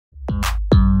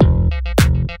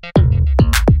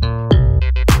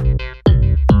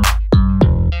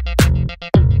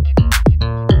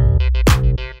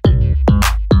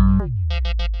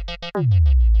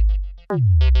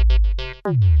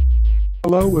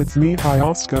Hello, it's me,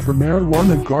 Ayahuasca from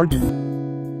Marijuana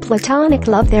Garden. Platonic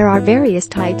love. There are various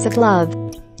types of love,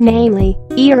 namely,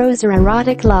 Eros or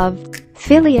erotic love,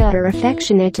 Philia or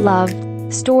affectionate love,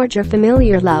 Storge or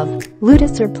familiar love,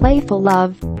 Ludus or playful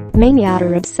love, Mania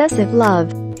or obsessive love,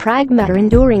 Pragma or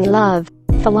enduring love,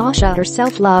 Philautia or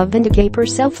self-love, and Agape or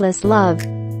selfless love.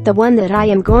 The one that I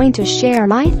am going to share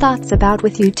my thoughts about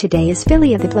with you today is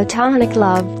Philia the Platonic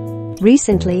love.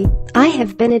 Recently, I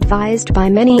have been advised by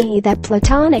many that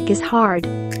platonic is hard,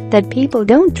 that people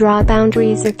don't draw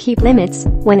boundaries or keep limits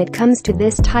when it comes to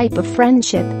this type of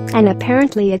friendship, and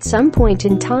apparently at some point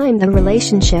in time the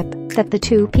relationship that the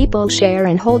two people share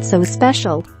and hold so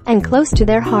special and close to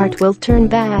their heart will turn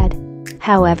bad.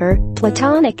 However,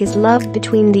 platonic is love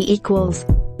between the equals.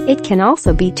 It can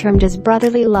also be termed as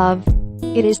brotherly love.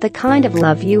 It is the kind of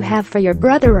love you have for your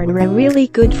brother or a really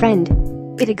good friend.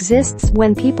 It exists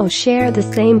when people share the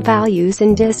same values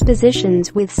and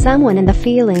dispositions with someone and the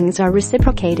feelings are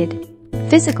reciprocated.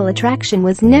 Physical attraction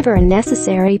was never a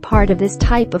necessary part of this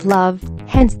type of love,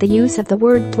 hence the use of the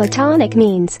word platonic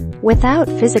means without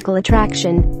physical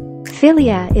attraction.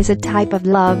 Philia is a type of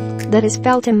love that is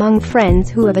felt among friends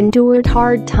who have endured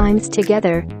hard times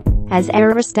together. As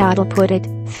Aristotle put it,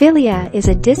 philia is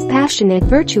a dispassionate,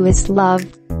 virtuous love.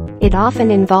 It often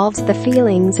involves the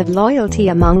feelings of loyalty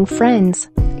among friends,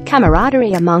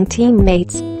 camaraderie among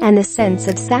teammates, and the sense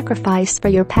of sacrifice for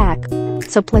your pack.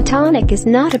 So platonic is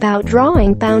not about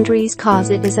drawing boundaries,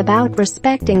 cause it is about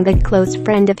respecting that close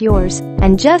friend of yours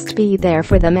and just be there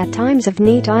for them at times of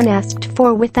need unasked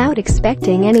for without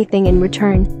expecting anything in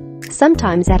return.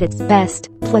 Sometimes at its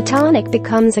best, platonic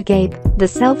becomes agape, the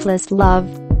selfless love.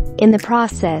 In the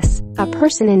process, a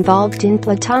person involved in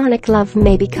platonic love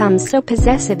may become so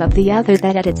possessive of the other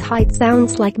that at its height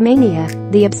sounds like mania,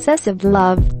 the obsessive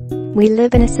love. We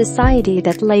live in a society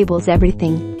that labels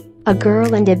everything. A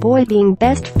girl and a boy being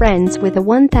best friends with a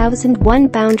 1001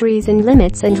 boundaries and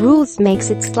limits and rules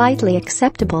makes it slightly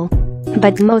acceptable.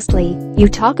 But mostly, you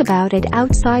talk about it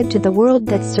outside to the world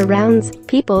that surrounds,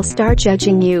 people start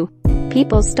judging you.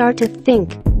 People start to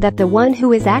think that the one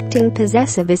who is acting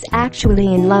possessive is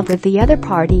actually in love with the other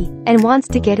party and wants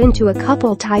to get into a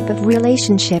couple type of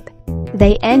relationship.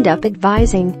 They end up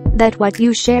advising that what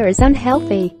you share is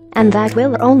unhealthy and that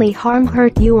will only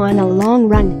hurt you on a long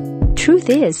run. Truth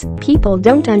is, people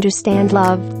don't understand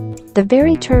love. The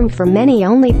very term for many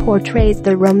only portrays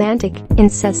the romantic,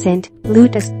 incessant,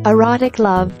 Ludus, erotic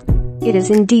love. It is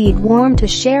indeed warm to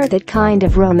share that kind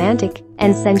of romantic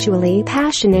and sensually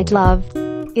passionate love.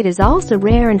 It is also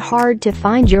rare and hard to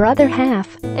find your other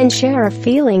half and share a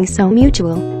feeling so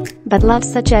mutual. But love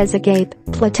such as agape,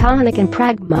 platonic and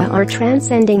pragma are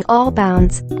transcending all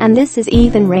bounds, and this is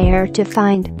even rare to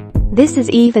find. This is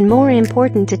even more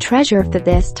important to treasure, for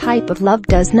this type of love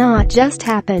does not just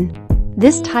happen.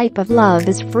 This type of love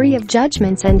is free of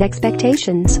judgments and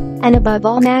expectations, and above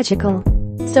all magical.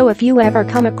 So if you ever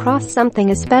come across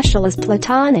something as special as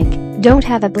platonic, don't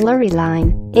have a blurry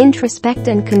line, introspect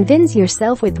and convince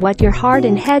yourself with what your heart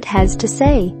and head has to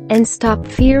say, and stop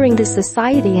fearing the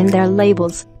society and their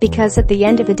labels, because at the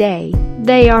end of the day,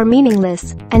 they are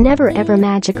meaningless and never ever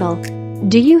magical.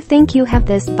 Do you think you have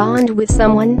this bond with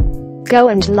someone? Go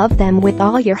and love them with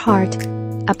all your heart.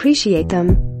 Appreciate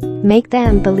them. Make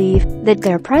them believe that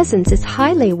their presence is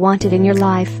highly wanted in your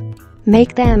life.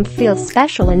 Make them feel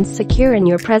special and secure in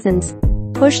your presence.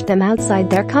 Push them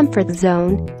outside their comfort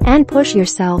zone, and push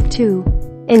yourself too.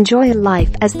 Enjoy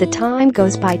life as the time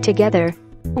goes by together.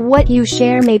 What you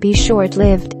share may be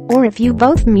short-lived, or if you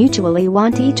both mutually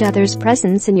want each other's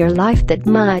presence in your life that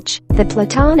much, the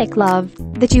platonic love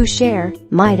that you share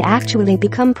might actually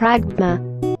become pragma.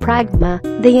 Pragma,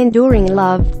 the enduring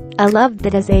love, a love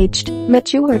that has aged,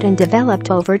 matured and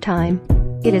developed over time.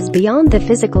 It is beyond the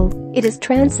physical, it has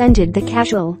transcended the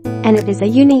casual, and it is a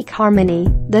unique harmony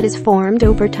that is formed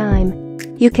over time.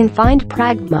 You can find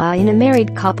pragma in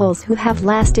married couples who have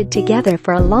lasted together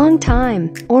for a long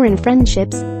time, or in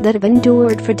friendships that have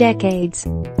endured for decades.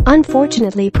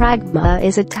 Unfortunately, pragma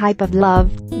is a type of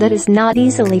love that is not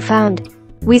easily found.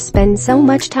 We spend so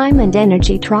much time and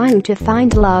energy trying to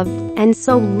find love, and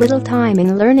so little time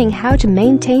in learning how to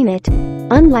maintain it.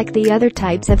 Unlike the other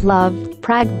types of love,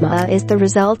 pragma is the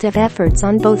result of efforts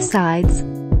on both sides.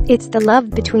 It's the love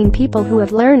between people who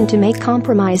have learned to make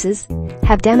compromises,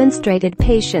 have demonstrated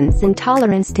patience and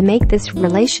tolerance to make this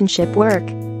relationship work.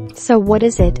 So what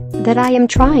is it that I am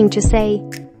trying to say?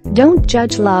 Don't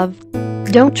judge love.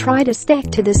 Don't try to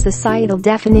stick to the societal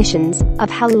definitions of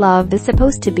how love is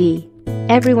supposed to be.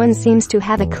 Everyone seems to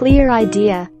have a clear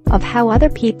idea of how other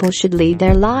people should lead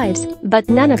their lives, but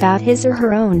none about his or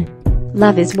her own.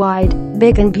 Love is wide,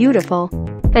 big and beautiful.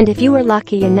 And if you are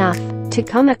lucky enough to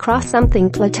come across something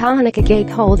platonic, agape,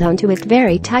 hold on to it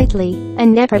very tightly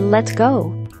and never let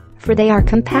go. For they are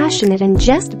compassionate and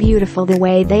just beautiful the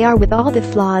way they are, with all the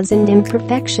flaws and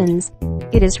imperfections.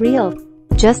 It is real.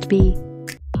 Just be.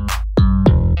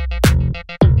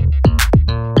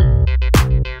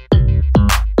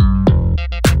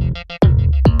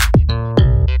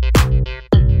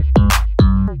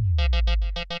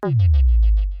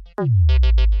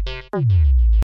 Thank you.